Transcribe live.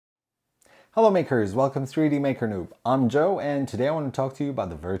Hello makers, welcome to 3D Maker Noob. I'm Joe and today I want to talk to you about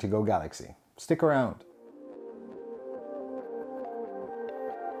the Vertigo Galaxy. Stick around.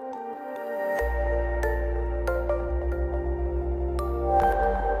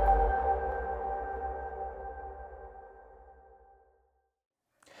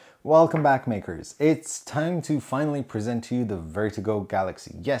 Welcome back makers. It's time to finally present to you the Vertigo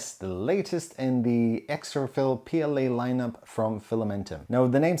Galaxy. Yes, the latest in the Extrafill PLA lineup from Fillamentum. Now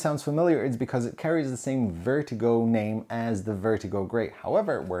the name sounds familiar, it's because it carries the same Vertigo name as the Vertigo Grey.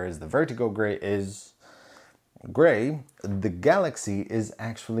 However, whereas the Vertigo Grey is gray, the Galaxy is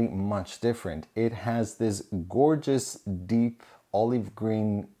actually much different. It has this gorgeous deep olive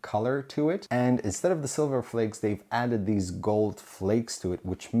green color to it, and instead of the silver flakes they've added these gold flakes to it,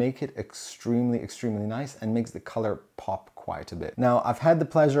 which make it extremely nice and makes the color pop quite a bit. Now I've had the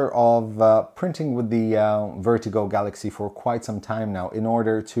pleasure of printing with the Vertigo Galaxy for quite some time now in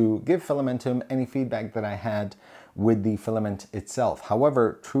order to give Fillamentum any feedback that I had with the filament itself.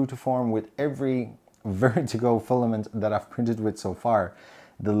 However, true to form with every Vertigo filament that I've printed with so far,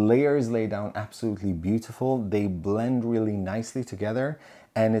 the layers lay down absolutely beautiful. They blend really nicely together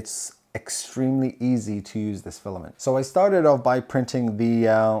and it's extremely easy to use this filament. So I started off by printing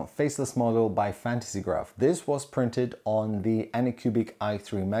the faceless model by Fantasygraph. This was printed on the Anycubic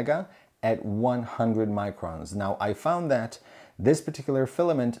i3 Mega at 100 microns. Now I found that this particular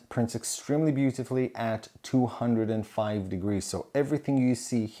filament prints extremely beautifully at 205 degrees. So everything you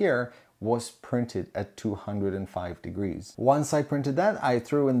see here was printed at 205 degrees. Once I printed that, I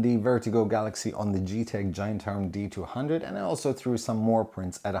threw in the Vertigo Galaxy on the G-Tech Giant Arm D200, and I also threw some more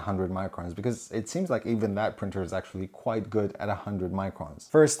prints at 100 microns because it seems like even that printer is actually quite good at 100 microns.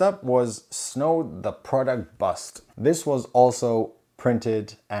 First up was Snow the Product Bust. This was also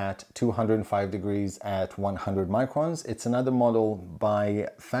printed at 205 degrees at 100 microns. It's another model by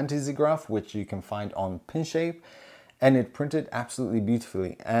Fantasygraph, which you can find on Pinshape, and it printed absolutely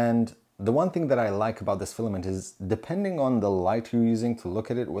beautifully. And the one thing that I like about this filament is depending on the light you're using to look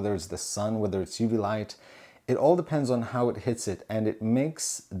at it, whether it's the sun, whether it's UV light, it all depends on how it hits it, and it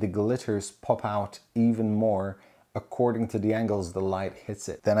makes the glitters pop out even more according to the angles the light hits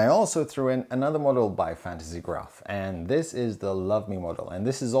it. Then I also threw in another model by Fantasygraph, and this is the Love Me model, and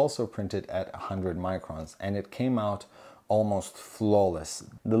this is also printed at 100 microns, and it came out almost flawless.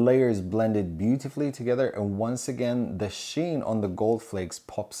 The layers blended beautifully together, and once again the sheen on the gold flakes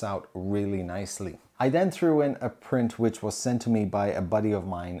pops out really nicely. I then threw in a print which was sent to me by a buddy of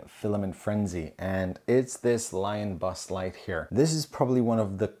mine, Filament Frenzy, and it's this lion bust light here. This is probably one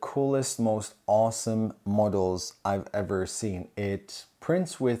of the coolest, most awesome models I've ever seen. It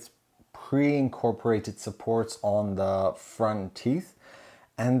prints with pre-incorporated supports on the front teeth,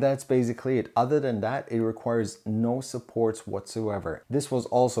 and that's basically it. Other than that, it requires no supports whatsoever. This was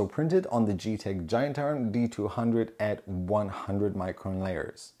also printed on the G-Tech Giant Arm D200 at 100 micron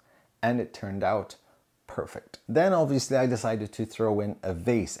layers, and it turned out perfect. Then obviously I decided to throw in a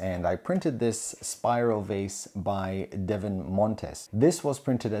vase, and I printed this spiral vase by Devin Montes. This was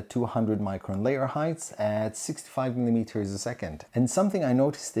printed at 200 micron layer heights at 65 millimeters a second. And something I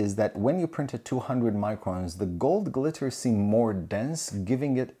noticed is that when you print at 200 microns, the gold glitters seem more dense,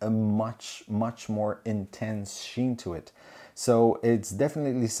 giving it a much more intense sheen to it. So it's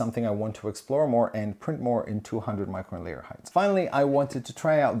definitely something I want to explore more and print more in 200 micron layer heights. Finally, I wanted to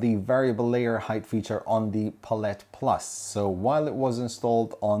try out the variable layer height feature on the Palette Plus. So while it was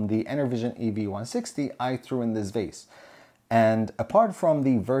installed on the Enervision EV160, I threw in this vase. And apart from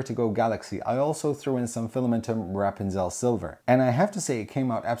the Vertigo Galaxy, I also threw in some Fillamentum Rapunzel Silver. And I have to say it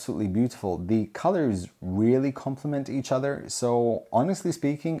came out absolutely beautiful. The colors really complement each other. So honestly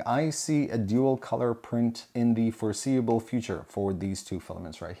speaking, I see a dual color print in the foreseeable future for these two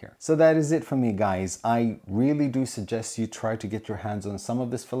filaments right here. So that is it for me, guys. I really do suggest you try to get your hands on some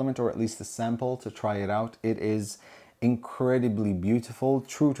of this filament, or at least a sample to try it out. It is incredibly beautiful,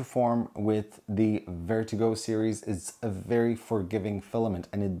 true to form with the Vertigo series. It's a very forgiving filament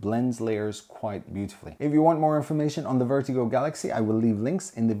and it blends layers quite beautifully. If you want more information on the Vertigo Galaxy, I will leave links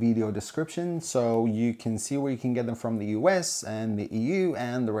in the video description so you can see where you can get them from the US and the EU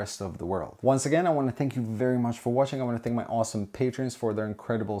and the rest of the world. Once again, I want to thank you very much for watching. I want to thank my awesome patrons for their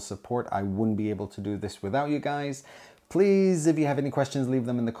incredible support. I wouldn't be able to do this without you guys. Please, if you have any questions, leave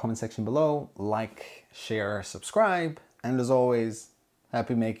them in the comment section below. Like, share, subscribe, and as always,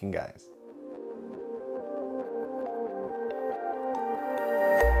 happy making, guys.